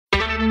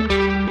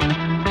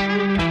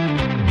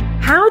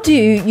do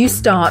you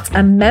start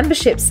a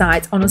membership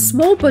site on a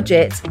small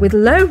budget with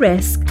low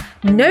risk,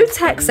 no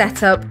tech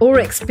setup or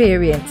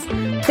experience?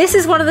 This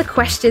is one of the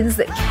questions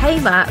that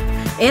came up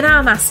in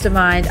our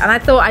mastermind, and I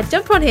thought I'd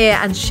jump on here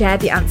and share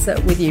the answer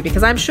with you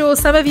because I'm sure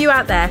some of you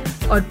out there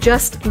are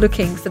just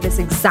looking for this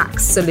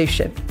exact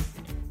solution.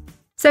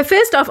 So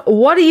first off,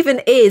 what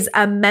even is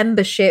a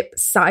membership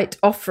site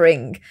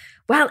offering?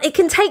 Well, it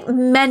can take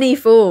many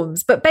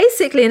forms, but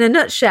basically in a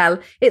nutshell,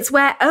 it's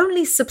where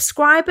only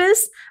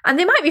subscribers, and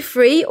they might be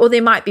free or they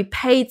might be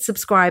paid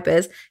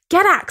subscribers,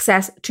 get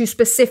access to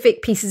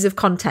specific pieces of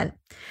content.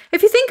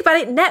 If you think about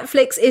it,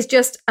 Netflix is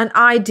just an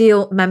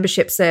ideal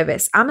membership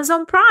service.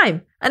 Amazon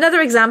Prime, another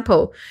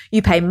example.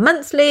 You pay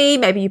monthly,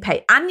 maybe you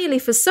pay annually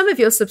for some of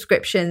your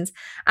subscriptions,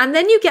 and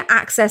then you get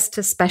access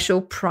to special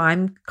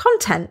Prime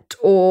content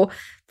or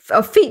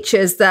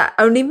features that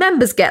only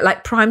members get,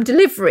 like Prime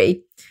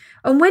Delivery.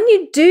 And when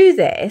you do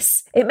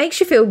this, it makes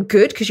you feel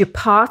good because you're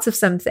part of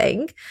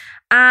something.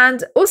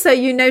 And also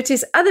you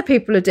notice other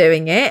people are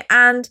doing it,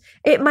 and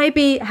it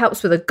maybe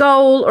helps with a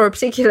goal or a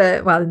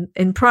particular, well,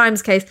 in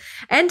Prime's case,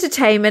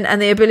 entertainment and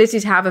the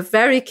ability to have a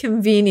very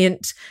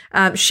convenient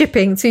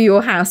shipping to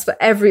your house for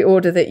every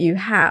order that you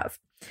have.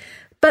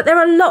 But there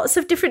are lots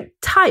of different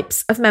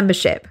types of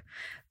membership.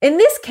 In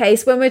this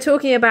case, when we're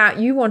talking about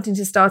you wanting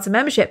to start a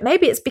membership,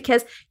 maybe it's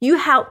because you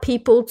help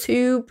people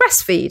to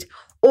breastfeed,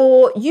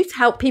 or you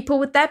help people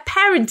with their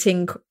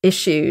parenting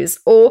issues,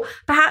 or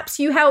perhaps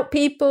you help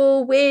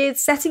people with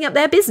setting up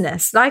their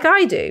business like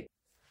I do.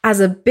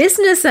 As a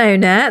business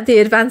owner, the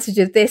advantage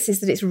of this is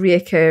that it's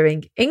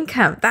reoccurring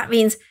income. That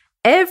means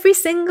every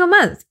single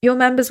month your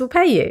members will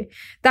pay you.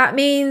 That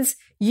means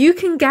you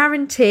can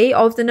guarantee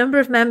of the number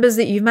of members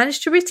that you've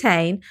managed to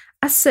retain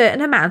a certain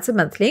amount of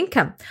monthly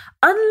income.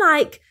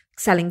 Unlike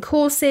selling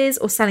courses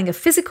or selling a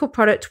physical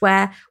product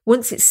where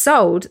once it's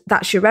sold,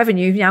 that's your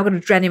revenue. You've now got to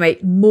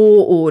generate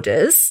more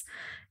orders.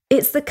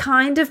 It's the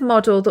kind of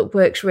model that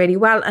works really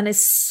well and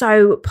is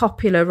so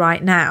popular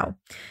right now.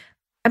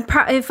 And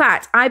in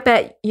fact, I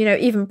bet,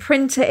 even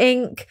printer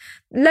ink,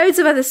 loads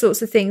of other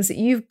sorts of things that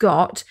you've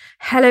got,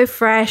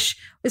 HelloFresh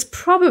is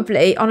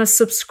probably on a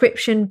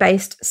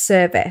subscription-based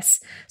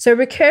service. So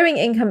recurring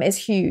income is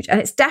huge,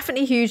 and it's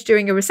definitely huge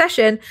during a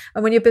recession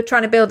and when you're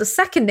trying to build a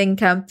second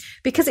income,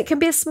 because it can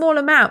be a small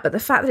amount, but the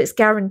fact that it's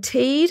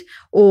guaranteed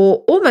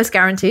or almost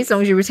guaranteed, as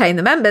long as you retain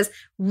the members,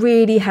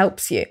 really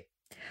helps you.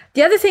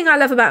 The other thing I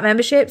love about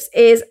memberships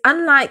is,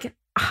 unlike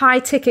high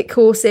ticket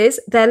courses,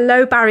 they're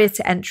low barrier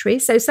to entry.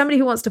 So somebody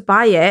who wants to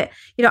buy it,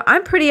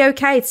 I'm pretty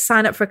okay to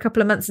sign up for a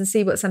couple of months and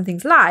see what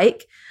something's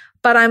like,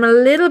 but I'm a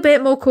little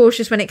bit more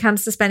cautious when it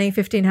comes to spending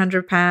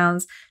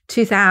 £1,500,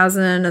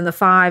 £2,000 and the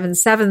 £5,000 and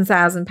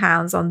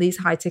 £7,000 on these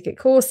high ticket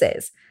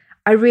courses.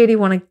 I really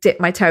want to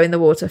dip my toe in the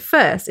water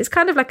first. It's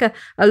kind of like a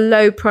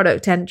low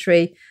product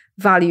entry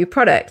value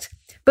product.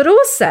 But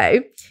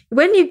also,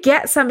 when you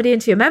get somebody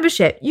into your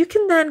membership, you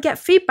can then get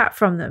feedback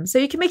from them. So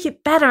you can make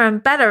it better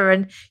and better,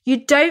 and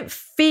you don't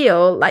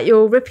feel like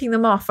you're ripping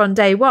them off on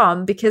day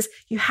one because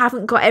you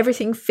haven't got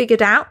everything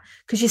figured out,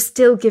 because you're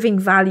still giving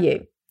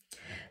value.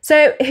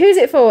 So who's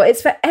it for?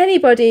 It's for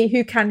anybody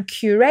who can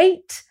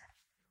curate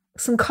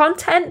some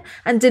content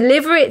and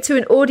deliver it to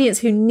an audience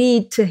who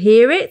need to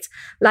hear it.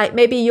 Like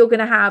maybe you're going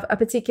to have a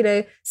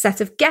particular set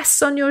of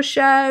guests on your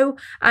show,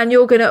 and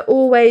you're going to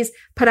always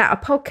put out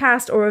a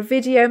podcast or a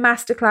video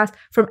masterclass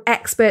from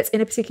experts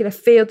in a particular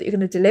field that you're going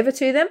to deliver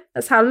to them.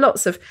 That's how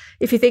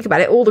if you think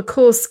about it, all the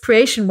course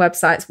creation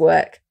websites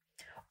work.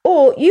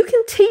 Or you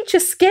can teach a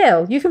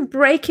skill. You can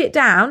break it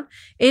down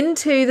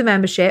into the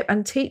membership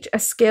and teach a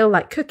skill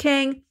like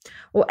cooking,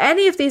 or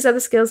any of these other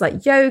skills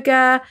like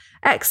yoga,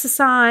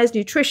 exercise,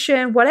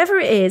 nutrition, whatever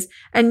it is.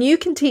 And you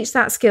can teach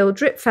that skill,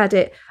 drip fed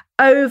it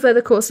over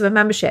the course of a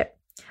membership.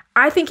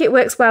 I think it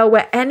works well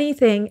where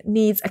anything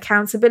needs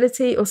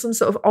accountability or some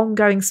sort of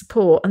ongoing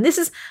support. And this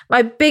is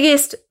my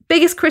biggest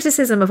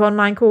criticism of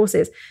online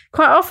courses.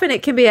 Quite often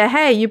it can be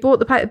hey, you bought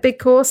the big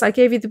course, I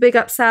gave you the big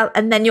upsell,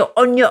 and then you're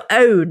on your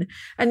own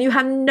and you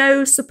have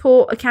no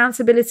support,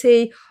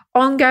 accountability,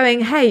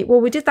 ongoing, hey,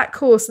 well, we did that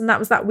course and that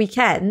was that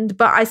weekend,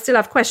 but I still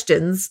have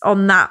questions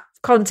on that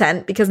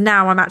content because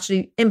now I'm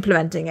actually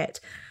implementing it.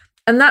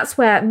 And that's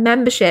where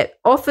membership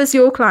offers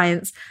your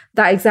clients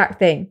that exact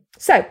thing.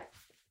 So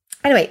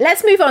anyway,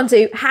 let's move on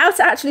to how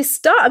to actually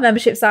start a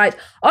membership site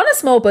on a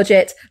small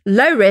budget,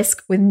 low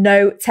risk, with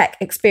no tech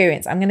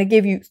experience. I'm going to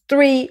give you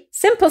 3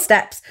 simple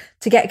steps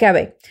to get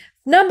going.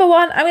 Number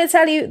 1, I'm going to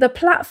tell you the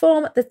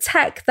platform, the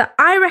tech that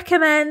I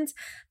recommend,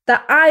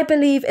 that I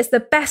believe is the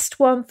best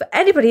one for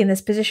anybody in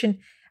this position,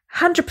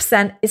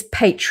 100%, is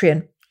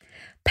Patreon.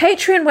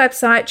 Patreon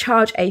website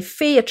charge a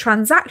fee, a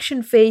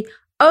transaction fee,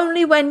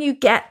 only when you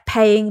get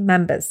paying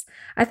members.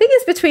 I think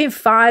it's between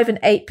 5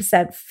 and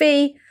 8%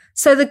 fee.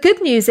 So the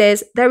good news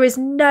is there is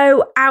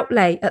no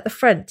outlay at the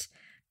front.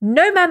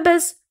 No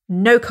members,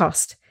 no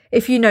cost.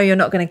 If you know you're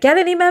not going to get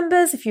any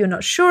members, if you're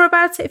not sure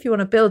about it, if you want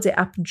to build it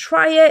up and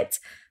try it,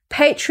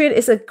 Patreon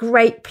is a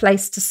great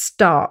place to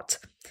start.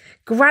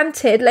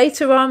 Granted,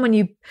 later on when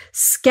you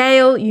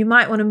scale, you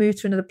might want to move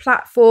to another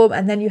platform,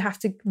 and then you have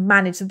to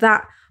manage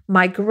that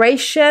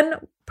migration,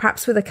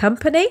 perhaps with a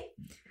company.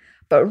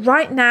 But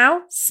right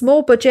now,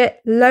 small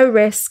budget, low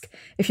risk.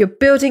 If you're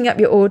building up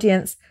your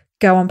audience,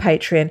 go on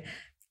Patreon.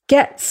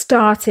 Get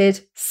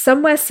started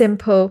somewhere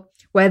simple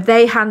where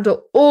they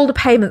handle all the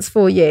payments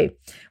for you,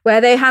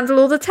 where they handle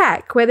all the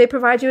tech, where they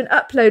provide you an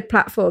upload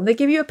platform. They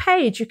give you a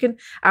page. You can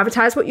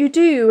advertise what you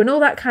do and all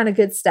that kind of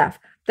good stuff.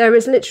 There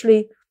is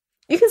literally,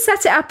 you can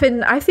set it up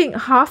in, I think,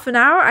 half an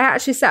hour. I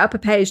actually set up a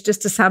page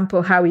just to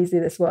sample how easy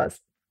this was.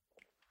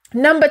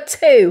 Number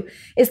 2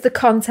 is the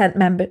content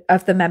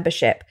of the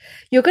membership.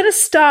 You're going to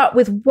start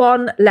with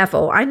one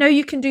level. I know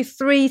you can do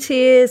 3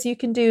 tiers. You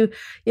can do,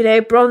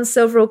 bronze,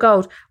 silver, or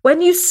gold. When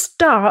you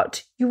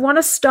start, you want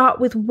to start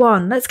with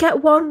one. Let's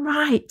get one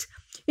right.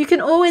 You can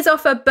always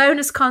offer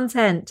bonus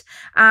content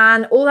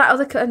and all that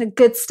other kind of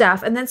good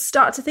stuff, and then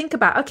start to think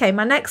about, okay,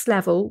 my next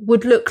level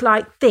would look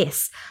like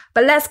this.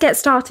 But let's get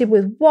started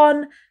with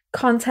one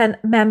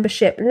content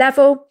membership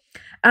level.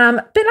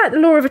 A bit like the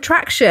law of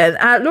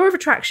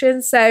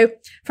attraction. So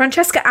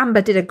Francesca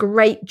Amber did a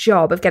great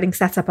job of getting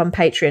set up on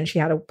Patreon. She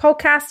had a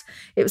podcast.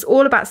 It was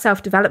all about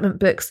self-development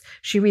books.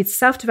 She reads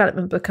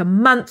self-development book a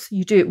month.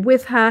 You do it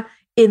with her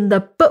in the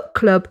book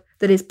club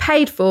that is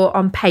paid for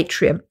on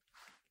Patreon.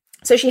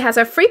 So she has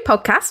her free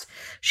podcast.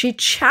 She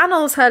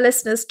channels her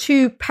listeners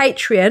to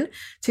Patreon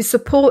to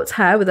support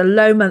her with a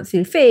low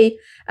monthly fee.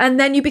 And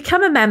then you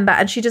become a member,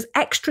 and she does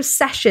extra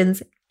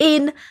sessions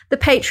in the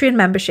Patreon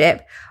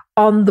membership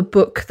on the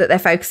book that they're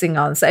focusing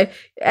on. So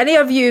any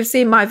of you who've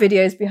seen my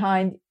videos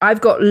behind, I've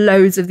got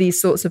loads of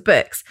these sorts of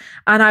books,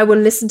 and I will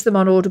listen to them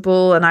on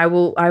Audible, and I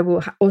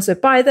will also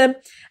buy them.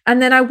 And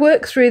then I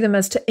work through them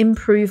as to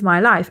improve my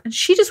life. And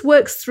she just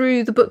works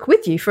through the book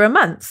with you for a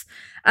month.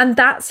 And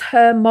that's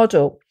her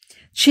model.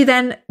 She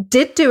then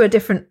did do a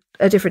different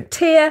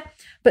tier,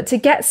 but to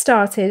get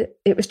started,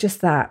 it was just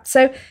that.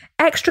 So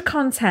extra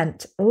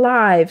content,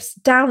 lives,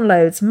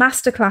 downloads,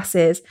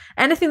 masterclasses,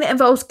 anything that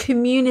involves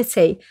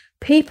community,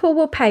 people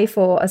will pay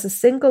for as a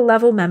single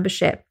level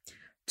membership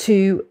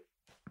to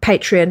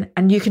Patreon,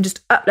 and you can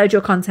just upload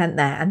your content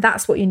there. And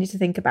that's what you need to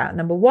think about.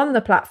 Number 1, the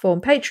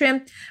platform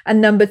Patreon, and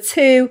number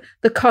 2,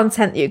 the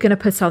content that you're going to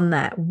put on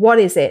there. What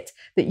is it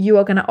that you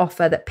are going to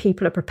offer that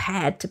people are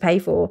prepared to pay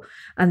for,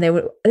 and they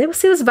will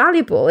see as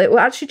valuable? It will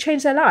actually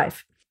change their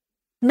life.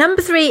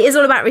 Number 3 is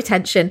all about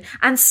retention.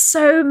 And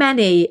so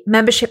many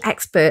membership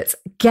experts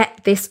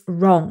get this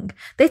wrong.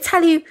 They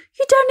tell you,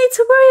 you don't need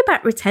to worry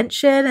about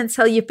retention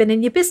until you've been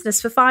in your business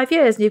for 5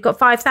 years and you've got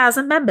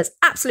 5,000 members.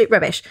 Absolute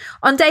rubbish.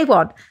 On day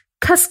 1,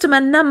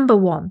 customer number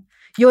 1,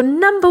 your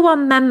number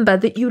 1 member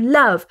that you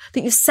love,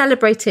 that you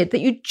celebrated,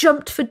 that you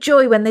jumped for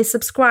joy when they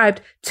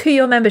subscribed to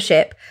your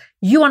membership,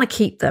 you want to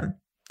keep them.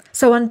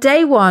 So on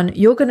day 1,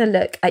 you're going to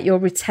look at your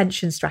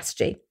retention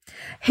strategy.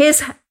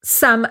 Here's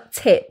some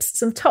tips,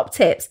 some top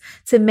tips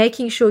to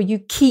making sure you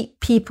keep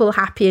people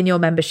happy in your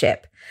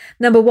membership.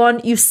 Number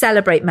 1, you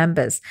celebrate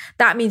members.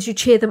 That means you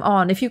cheer them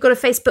on. If you've got a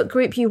Facebook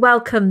group, you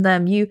welcome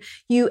them. You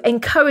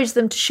encourage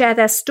them to share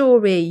their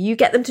story. You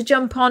get them to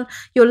jump on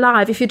your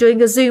live. If you're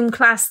doing a Zoom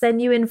class, then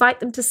you invite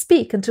them to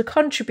speak and to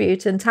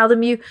contribute and tell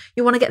them you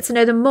want to get to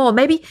know them more.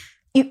 Maybe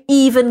you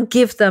even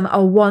give them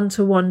a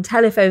one-to-one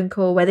telephone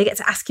call where they get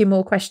to ask you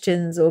more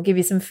questions or give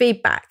you some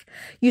feedback.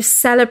 You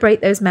celebrate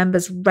those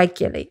members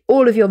regularly,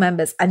 all of your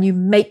members, and you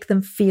make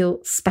them feel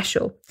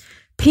special.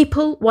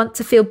 People want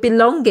to feel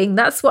belonging.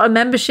 That's what a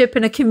membership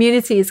in a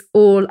community is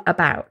all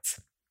about.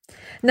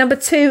 Number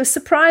 2,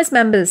 surprise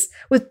members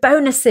with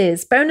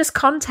bonuses, bonus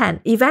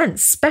content,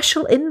 events,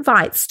 special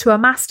invites to a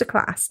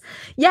masterclass.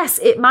 Yes,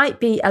 it might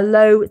be a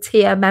low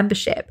tier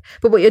membership,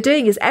 but what you're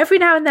doing is every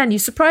now and then you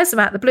surprise them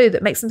out of the blue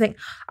that makes them think,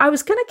 I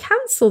was going to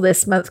cancel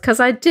this month because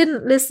I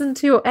didn't listen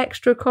to your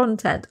extra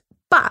content.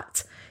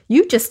 But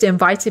you just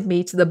invited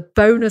me to the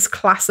bonus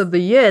class of the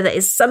year. That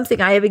is something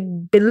I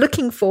have been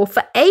looking for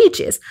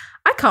ages.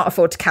 I can't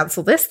afford to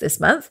cancel this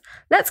month.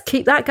 Let's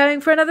keep that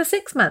going for another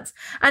 6 months.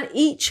 And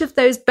each of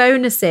those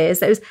bonuses,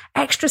 those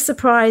extra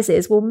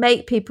surprises, will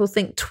make people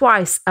think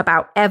twice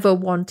about ever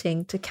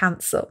wanting to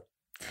cancel.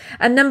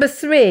 And number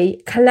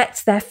 3,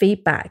 collect their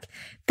feedback.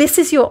 This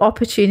is your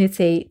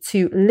opportunity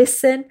to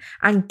listen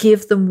and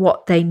give them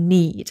what they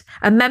need.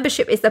 And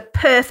membership is the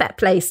perfect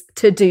place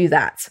to do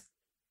that.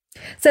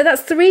 So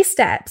that's 3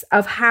 steps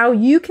of how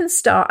you can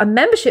start a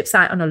membership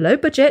site on a low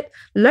budget,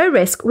 low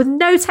risk, with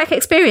no tech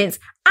experience,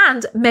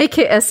 and make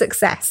it a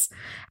success.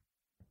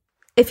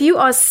 If you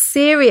are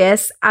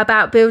serious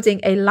about building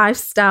a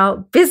lifestyle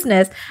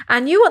business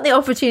and you want the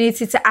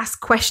opportunity to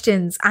ask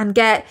questions and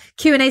get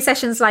Q&A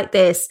sessions like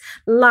this,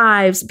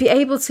 lives, be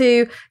able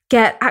to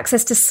get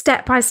access to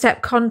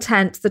step-by-step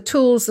content, the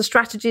tools, the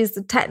strategies,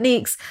 the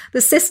techniques,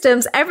 the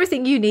systems,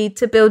 everything you need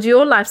to build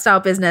your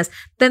lifestyle business,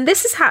 then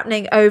this is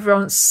happening over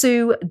on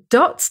Sue.team.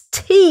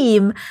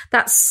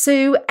 That's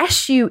Sue,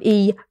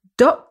 SUE.team.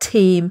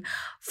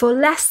 For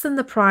less than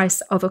the price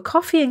of a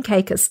coffee and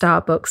cake at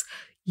Starbucks,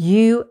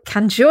 you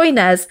can join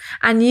us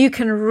and you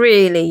can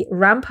really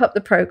ramp up the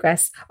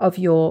progress of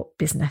your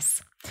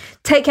business.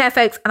 Take care,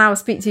 folks, and I will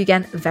speak to you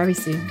again very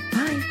soon.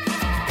 Bye.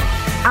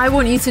 I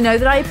want you to know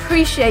that I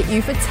appreciate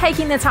you for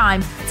taking the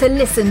time to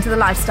listen to the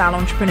Lifestyle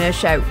Entrepreneur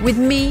Show with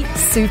me,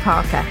 Sue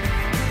Parker.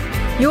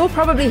 You're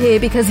probably here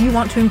because you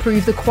want to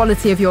improve the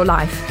quality of your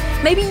life.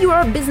 Maybe you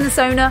are a business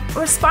owner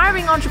or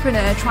aspiring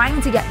entrepreneur trying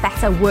to get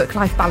better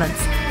work-life balance,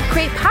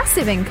 create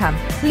passive income,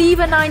 leave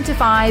a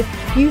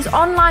 9-to-5, use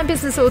online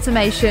business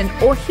automation,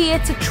 or here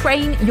to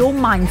train your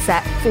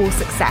mindset for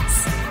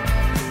success.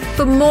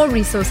 For more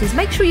resources,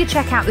 make sure you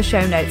check out the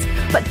show notes,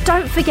 but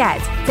don't forget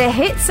to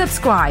hit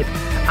subscribe.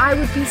 I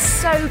would be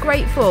so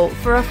grateful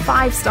for a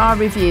 5-star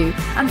review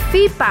and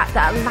feedback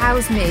that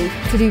allows me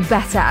to do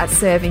better at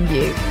serving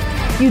you.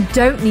 You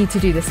don't need to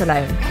do this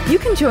alone. You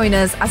can join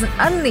us as an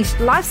unleashed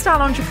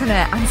lifestyle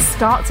entrepreneur and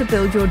start to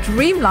build your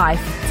dream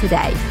life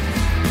today.